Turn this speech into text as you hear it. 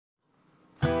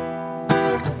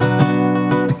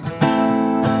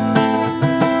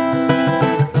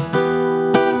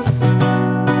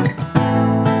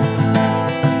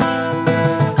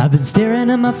Been staring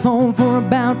at my phone for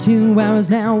about 2 hours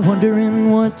now,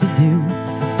 wondering what to do.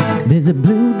 There's a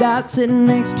blue dot sitting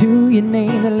next to your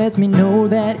name that lets me know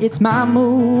that it's my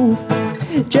move.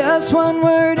 Just one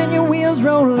word and your wheels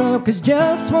roll up, 'cause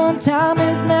just one time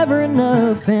is never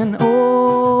enough. And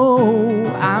oh,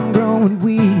 I'm growing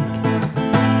weak,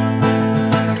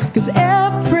 'cause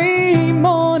every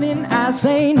morning I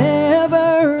say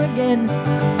never again.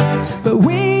 But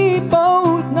we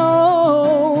both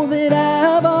know that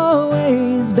I've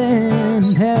always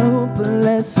been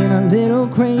helpless and a little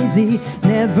crazy.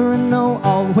 Never a no,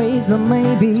 always a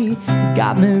maybe.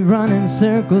 Got me running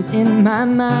circles in my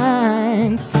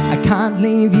mind. I can't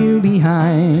leave you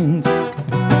behind.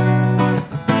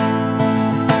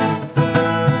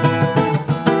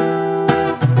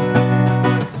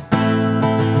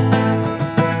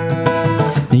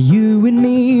 You and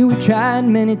me, we tried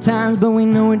many times, but we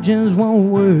know it just won't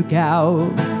work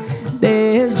out.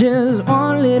 There's just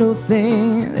one little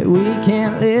thing that we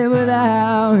can't live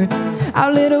without.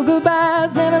 Our little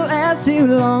goodbyes never last too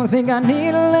long. Think I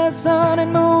need a lesson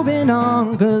in moving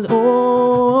on, 'cause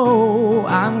oh,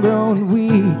 I'm growing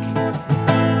weak.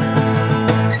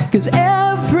 'Cause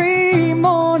every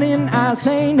morning I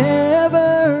say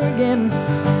never again.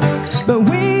 But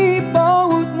we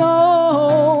both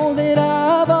know that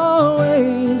I've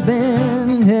always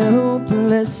been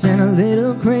helpless and a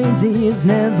little crazy. It's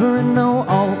never a no,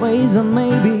 always a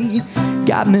maybe.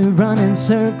 Got me running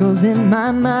circles in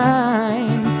my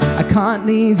mind. I can't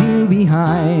leave you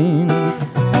behind.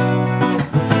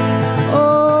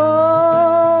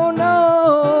 Oh no,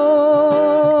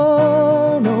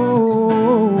 no,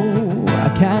 I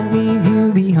can't leave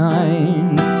you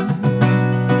behind.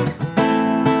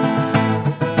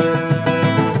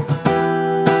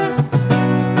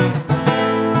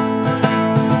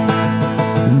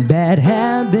 Bad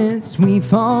habits, we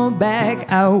fall back.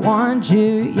 I want you,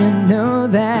 you know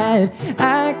that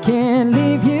I can't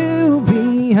leave you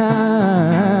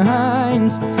behind.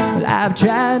 Well, I've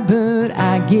tried, but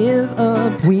I give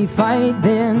up. We fight,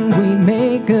 then we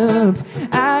make up.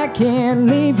 I can't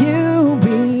leave you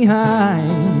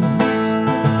behind.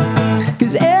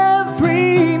 'Cause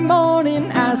every morning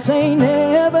I say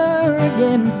never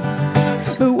again.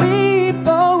 But we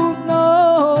both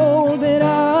know that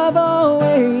I've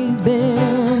always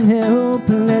been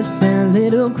helpless and a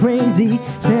little crazy.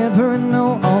 It's never a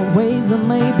no, always a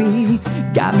maybe.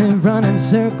 Got me running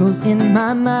circles in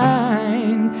my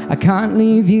mind. I can't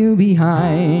leave you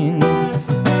behind.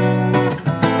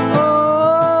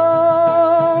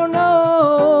 Oh no,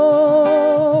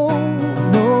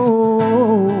 no,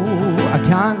 I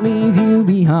can't leave you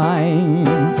behind.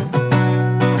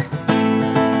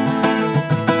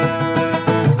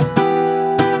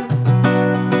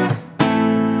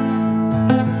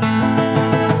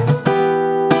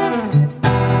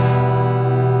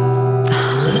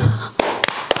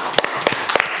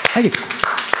 Thank you.